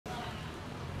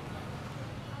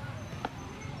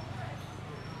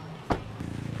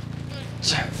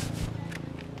자.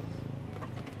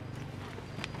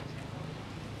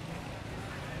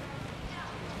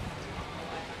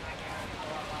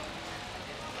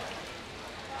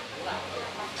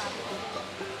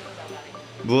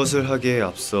 무엇을 하기에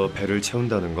앞서 배를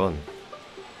채운다는 건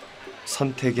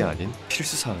선택이 아닌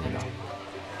필수 사항이다.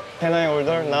 Can I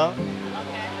order now?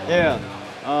 Yeah.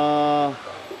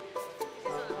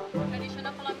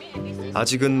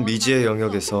 아직은 미지의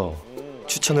영역에서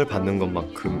추천을 받는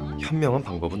것만큼 현명한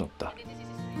방법은 없다.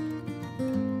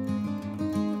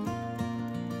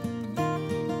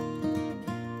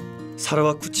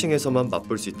 사라와 쿠칭에서만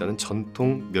맛볼 수 있다는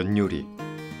전통 면 요리,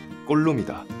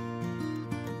 꼴롬이다.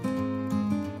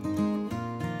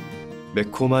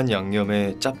 매콤한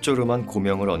양념에 짭조름한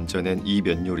고명을 얹어낸 이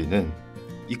면 요리는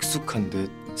익숙한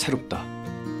듯 새롭다.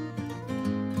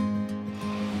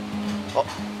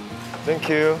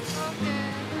 땡큐.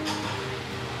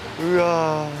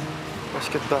 우와,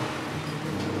 맛있겠다.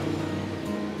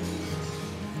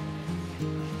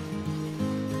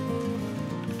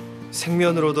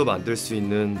 생면으로도 만들 수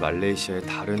있는 말레이시아의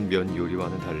다른 면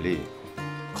요리와는 달리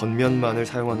겉면만을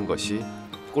사용하는 것이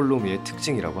꼴로미의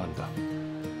특징이라고 한다.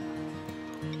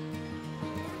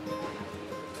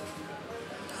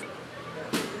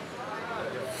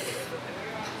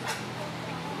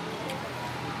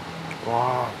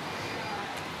 와.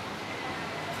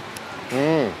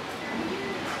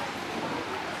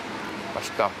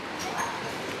 맛있다.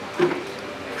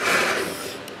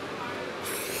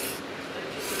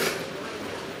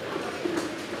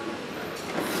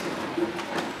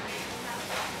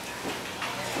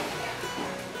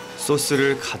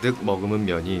 소스를 가득 머금은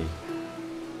면이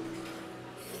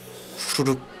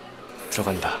후루룩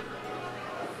들어간다.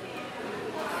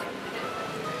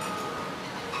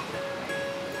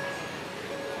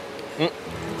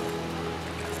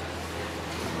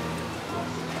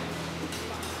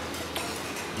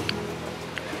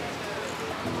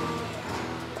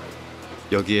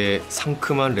 여기에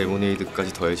상큼한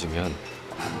레모네이드까지 더해지면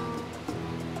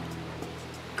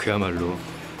그야말로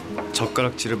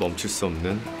젓가락질을 멈출 수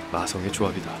없는 마성의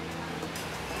조합이다.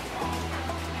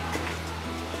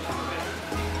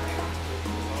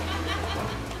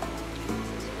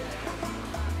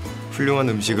 훌륭한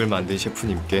음식을 만든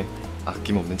셰프님께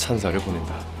아낌없는 찬사를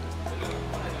보낸다.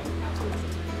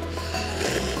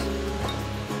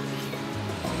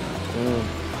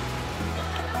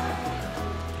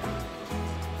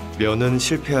 면은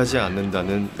실패하지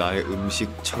않는다는 나의 음식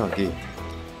철학이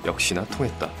역시나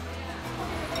통했다.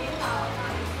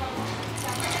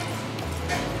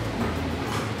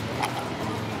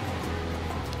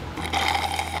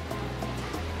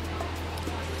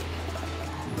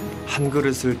 한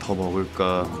그릇을 더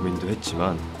먹을까 고민도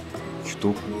했지만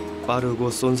유독 빠르고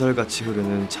쏜살같이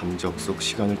흐르는 잠적 속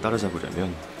시간을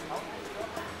따라잡으려면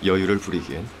여유를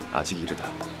부리기엔 아직 이르다.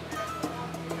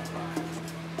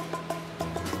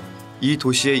 이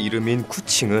도시의 이름인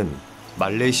쿠칭은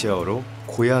말레이시아어로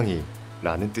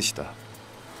고양이라는 뜻이다.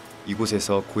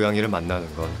 이곳에서 고양이를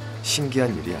만나는 건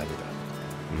신기한 일이 아니다.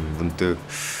 문득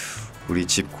우리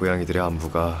집 고양이들의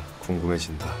안부가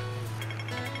궁금해진다.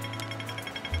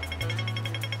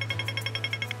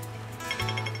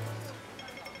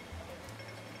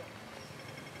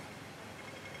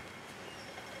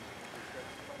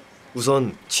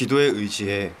 우선 지도에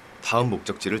의지해 다음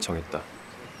목적지를 정했다.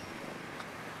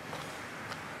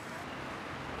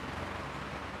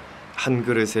 한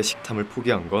그릇의 식탐을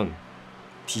포기한 건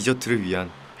디저트를 위한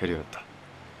배려였다.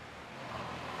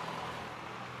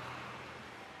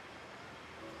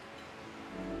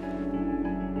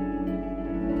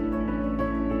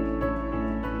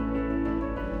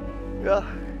 야.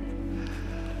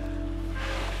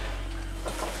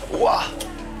 우와.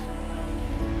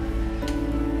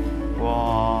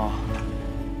 와.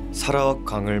 사라왁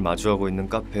강을 마주하고 있는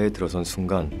카페에 들어선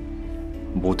순간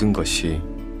모든 것이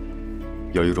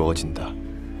여유로워진다.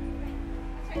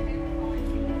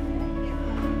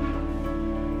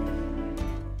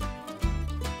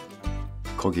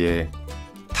 거기에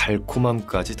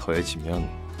달콤함까지 더해지면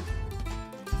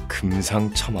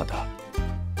금상첨화다.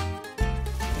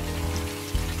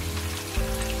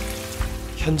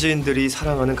 현지인들이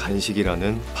사랑하는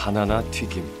간식이라는 바나나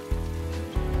튀김.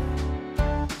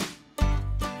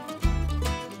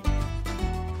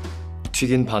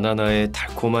 튀긴 바나나에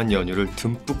달콤한 연유를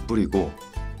듬뿍 뿌리고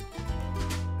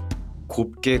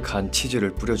곱게 간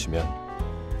치즈를 뿌려주면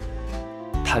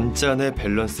단짠의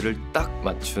밸런스를 딱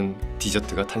맞춘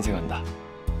디저트가 탄생한다.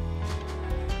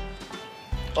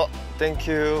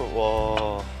 땡큐.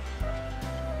 와.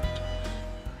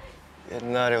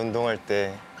 옛날에 운동할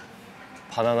때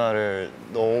바나나를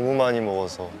너무 많이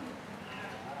먹어서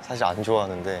사실 안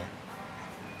좋아하는데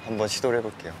한번 시도를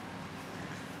해볼게요.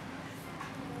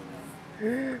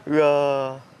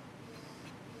 우와.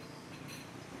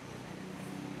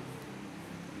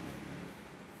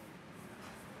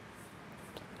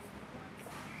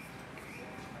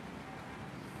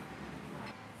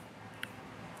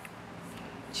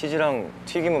 치즈랑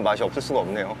튀김은 맛이 없을 수가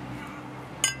없네요.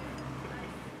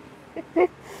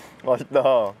 맛있다.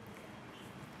 와,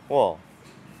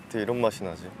 어떻게 이런 맛이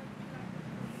나지?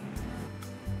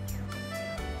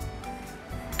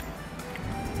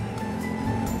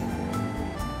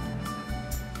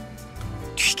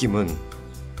 튀김은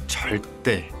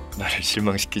절대 나를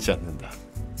실망시키지 않는다.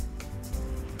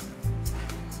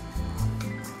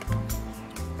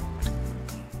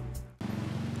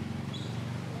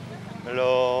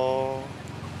 Hello.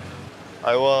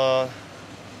 I want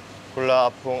콜라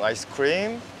아퐁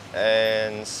아이스크림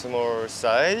and small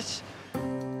size.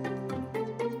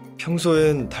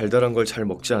 평소엔 달달한 걸 잘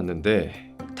먹지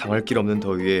않는데 당할 길 없는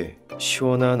더위에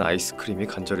시원한 아이스크림이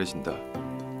간절해진다.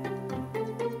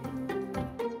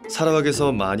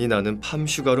 사라왁에서 많이 나는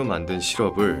팜슈가로 만든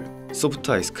시럽을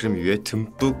소프트 아이스크림 위에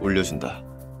듬뿍 올려준다.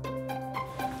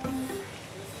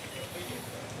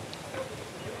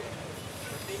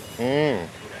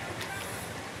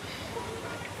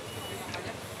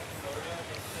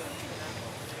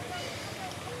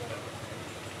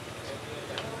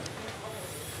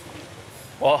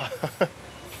 와.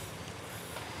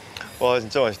 와,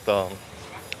 진짜 맛있다.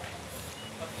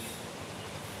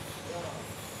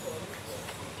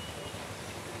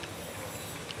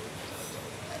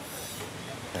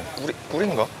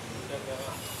 꿀인가?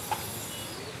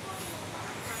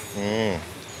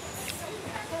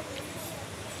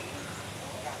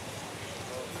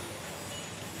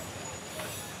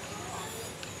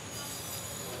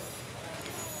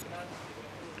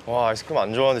 와, 아이스크림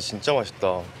안 좋아하는데 진짜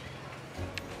맛있다.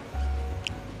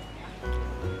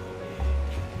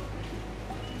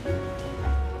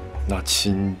 나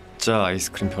진짜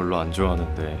아이스크림 별로 안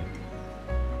좋아하는데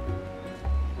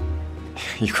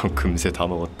이건 금세 다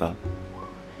먹었다.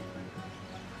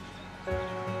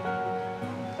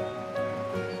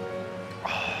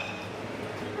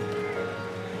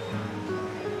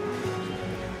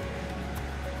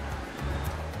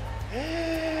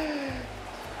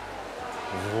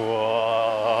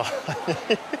 우와.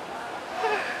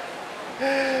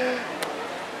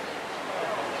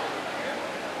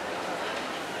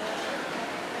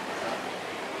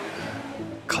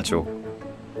 가족,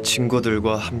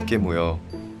 친구들과 함께 모여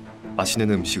맛있는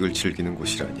음식을 즐기는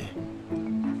곳이라니.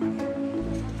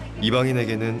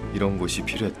 이방인에게는 이런 곳이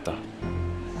필요했다.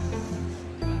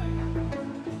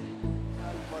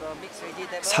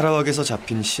 사라왁에서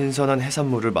잡힌 신선한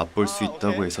해산물을 맛볼 수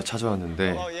있다고 해서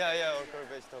찾아왔는데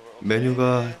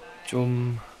메뉴가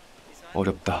좀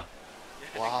어렵다.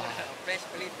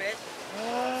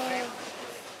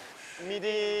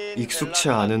 익숙치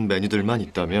않은 메뉴들만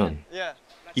있다면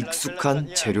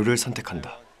익숙한 재료를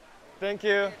선택한다.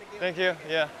 Thank you. Thank you.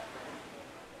 Yeah.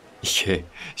 이게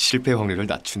실패 확률을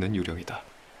낮추는 요령이다.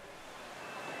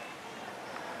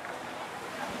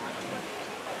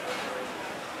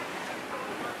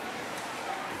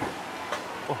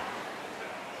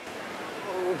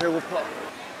 배고파.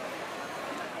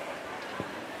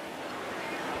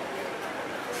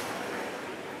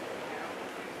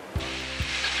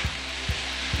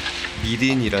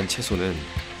 미린이란 채소는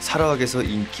사라왁에서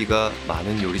인기가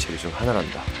많은 요리 재료 중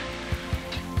하나란다.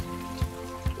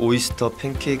 오이스터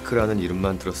팬케이크라는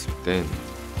이름만 들었을 땐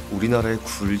우리나라의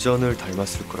굴전을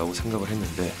닮았을 거라고 생각을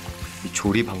했는데 이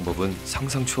조리 방법은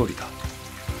상상 초월이다.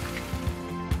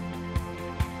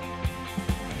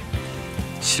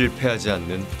 실패하지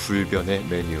않는 불변의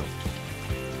메뉴.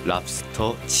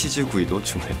 랍스터 치즈구이도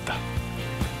주문했다.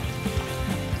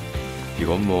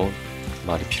 이건 뭐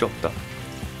말이 필요 없다.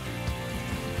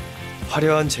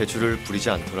 화려한 재주를 부리지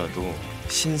않더라도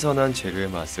신선한 재료의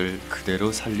맛을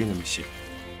그대로 살린 음식.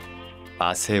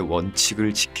 맛의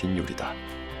원칙을 지킨 요리다.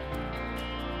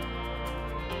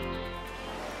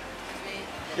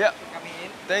 Yeah.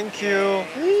 Thank you.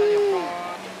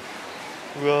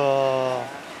 우와.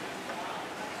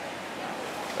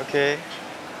 Okay.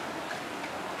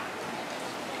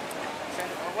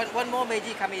 One more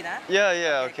veggie come in, huh? Yeah,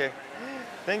 yeah, okay.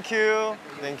 Thank you.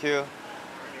 Thank you.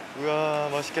 우와,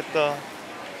 맛있겠다.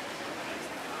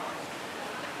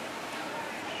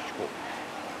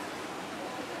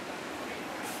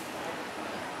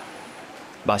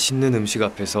 맛있는 음식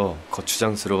앞에서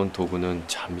거추장스러운 도구는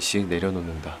잠시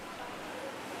내려놓는다.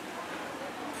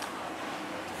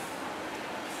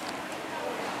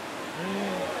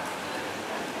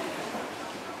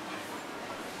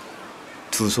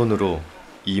 두 손으로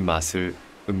이 맛을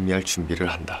음미할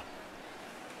준비를 한다.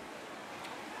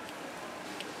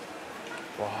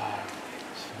 와,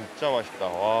 진짜 맛있다.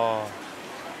 와.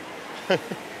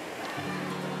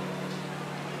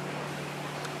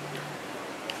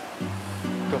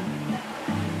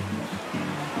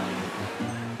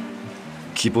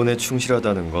 기본에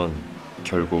충실하다는 건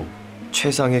결국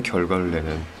최상의 결과를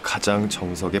내는 가장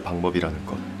정석의 방법이라는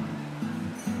것.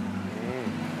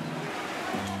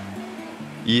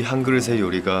 이 한 그릇의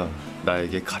요리가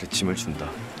나에게 가르침을 준다.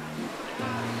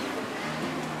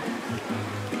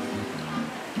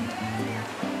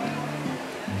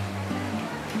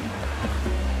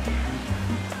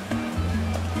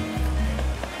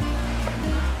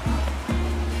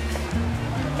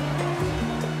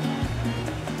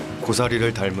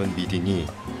 고사리를 닮은 미딘이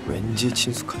왠지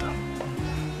친숙하다.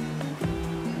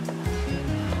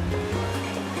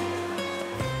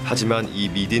 하지만 이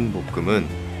미딘 볶음은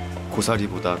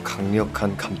고사리보다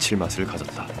강력한 감칠맛을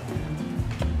가졌다.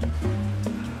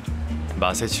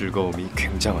 맛의 즐거움이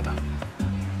굉장하다.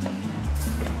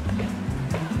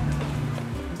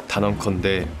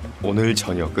 단언컨대 오늘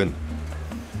저녁은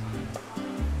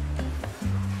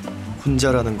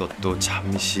혼자라는 것도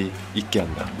잠시 잊게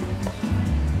한다.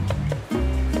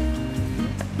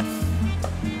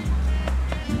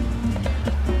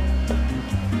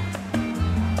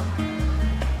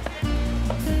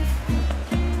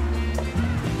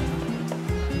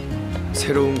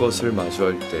 새로운 것을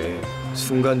마주할 때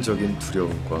순간적인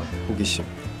두려움과 호기심,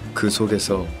 그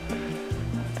속에서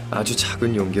아주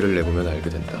작은 용기를 내보면 알게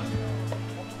된다.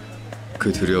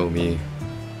 그 두려움이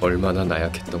얼마나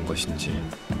나약했던 것인지.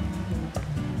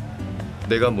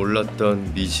 내가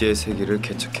몰랐던 미지의 세계를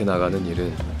개척해 나가는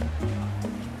일은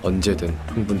언제든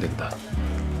흥분된다.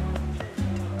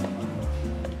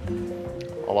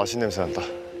 맛있는 냄새 난다.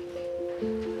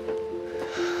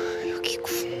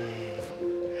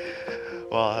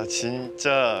 와,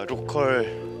 진짜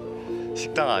로컬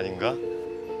식당 아닌가?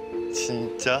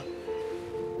 진짜?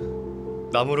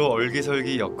 나무로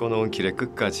얼기설기 엮어놓은 길의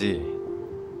끝까지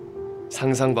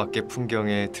상상 밖의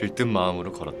풍경에 들뜬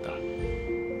마음으로 걸었다.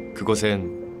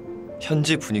 그곳엔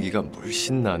현지 분위기가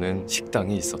물씬 나는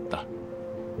식당이 있었다.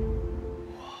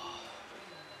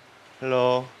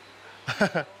 헬로.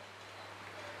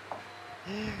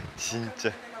 진짜.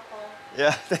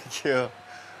 야, 땡큐.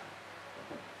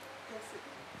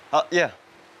 Yeah.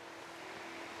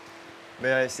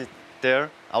 May I sit there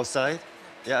outside?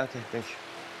 Yeah, okay, thank you.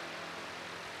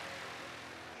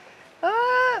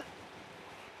 아,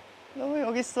 너 왜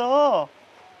여기 있어?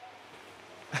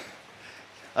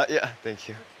 Yeah, thank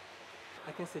you.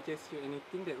 I can suggest you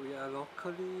anything that we are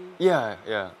locally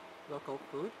Yeah. local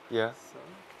food. Yeah. So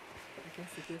I can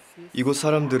suggest you. 이곳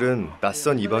사람들은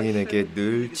낯선 이방인에게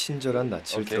늘 친절한 낯을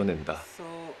오케이. 드러낸다. So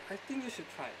I think you should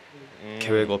try.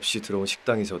 계획 없이 들어온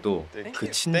식당에서도 Thank 그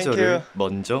you. 친절을 Thank you.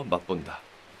 먼저 맛본다.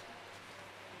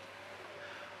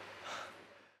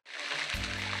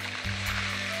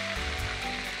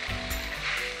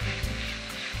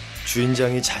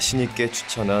 주인장이 자신 있게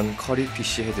추천한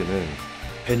커리피쉬 헤드는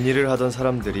뱃일을 하던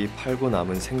사람들이 팔고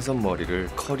남은 생선 머리를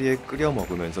커리에 끓여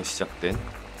먹으면서 시작된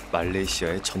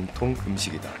말레이시아의 전통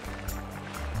음식이다.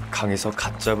 강에서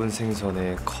갓 잡은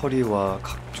생선에 커리와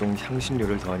각종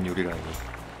향신료를 더한 요리라니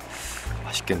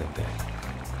맛있겠는데.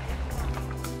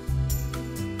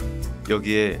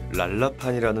 여기에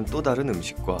랄라판이라는 또 다른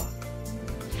음식과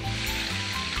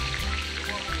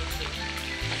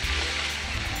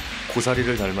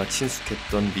고사리를 닮아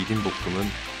친숙했던 미딘 볶음은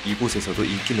이곳에서도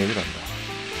인기매를 한다.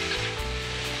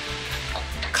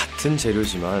 같은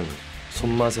재료지만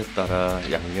손맛에 따라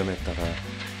양념에 따라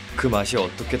그 맛이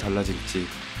어떻게 달라질지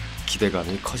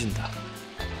기대감이 커진다.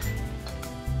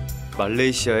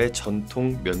 말레이시아의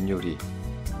전통 면 요리,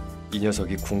 이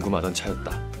녀석이 궁금하던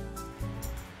차였다.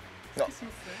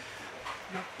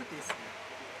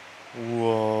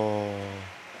 우와.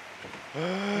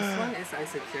 This one, as I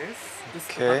suggest, is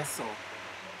Okay. bakso.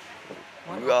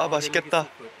 One 우와, of our 맛있겠다.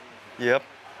 delicacy food. Yep.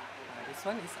 This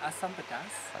one is asam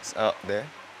pedas. 네.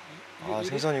 You eat it,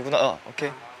 생선이구나.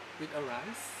 오케이. with a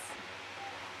rice.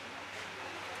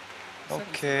 This one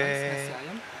is Okay. rice nasi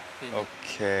ayam. Okay.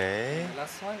 오케이. The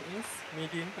last one is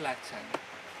medium belacan.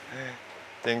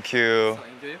 Thank you. So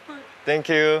enjoy your food. Thank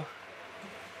you.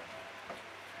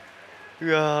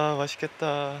 우와,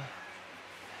 맛있겠다.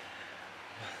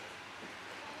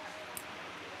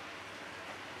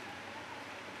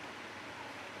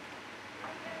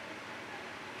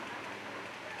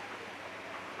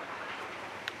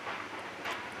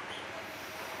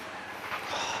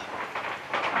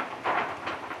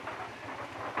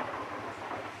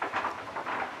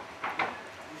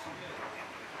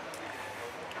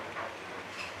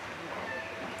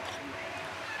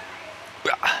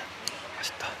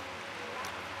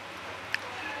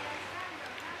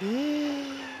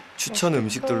 추천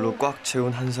음식들로 꽉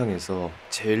채운 한상에서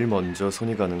제일 먼저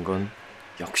손이 가는 건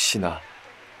역시나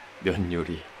면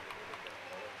요리.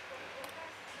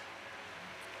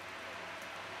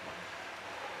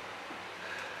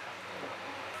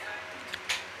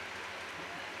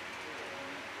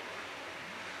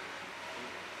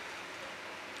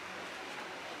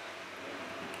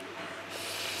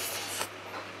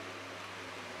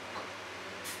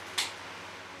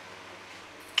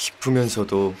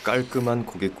 깊으면서도 깔끔한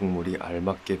고기 국물이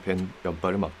알맞게 밴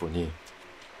면발을 맛보니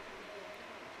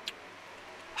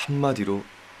한마디로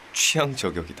취향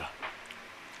저격이다.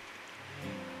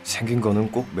 생긴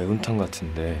거는 꼭 매운탕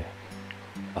같은데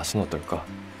맛은 어떨까?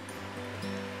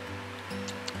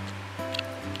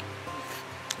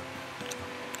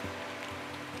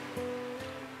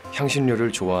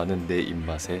 향신료를 좋아하는 내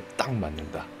입맛에 딱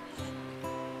맞는다.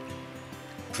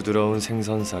 부드러운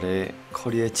생선살에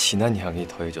커리의 진한 향이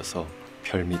더해져서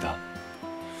별미다.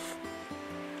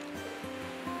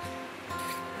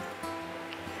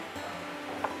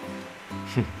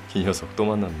 이 녀석 또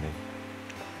만났네.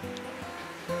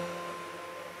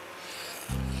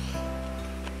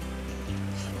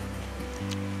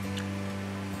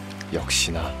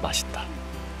 역시나 맛있다.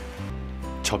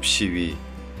 접시 위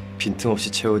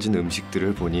빈틈없이 채워진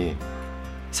음식들을 보니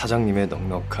사장님의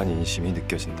넉넉한 인심이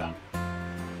느껴진다.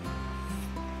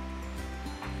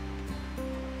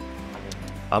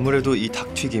 아무래도 이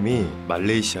닭튀김이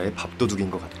말레이시아의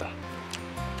밥도둑인 것 같다.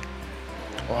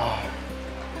 와,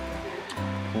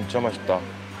 진짜 맛있다.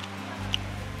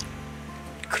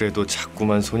 그래도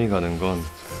자꾸만 손이 가는 건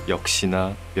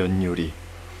역시나 면 요리.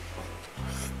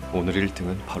 오늘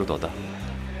 1등은 바로 너다.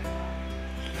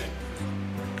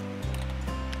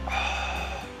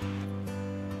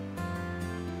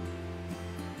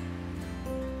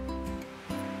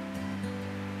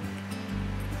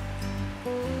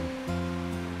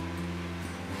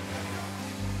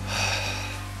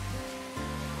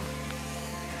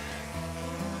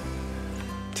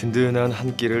 든든한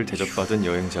한 끼를 대접받은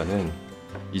여행자는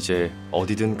이제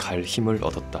어디든 갈 힘을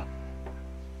얻었다.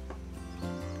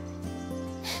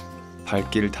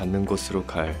 발길 닿는 곳으로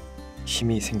갈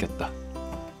힘이 생겼다.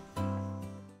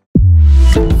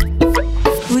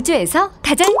 우주에서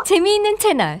가장 재미있는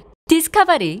채널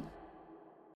디스커버리.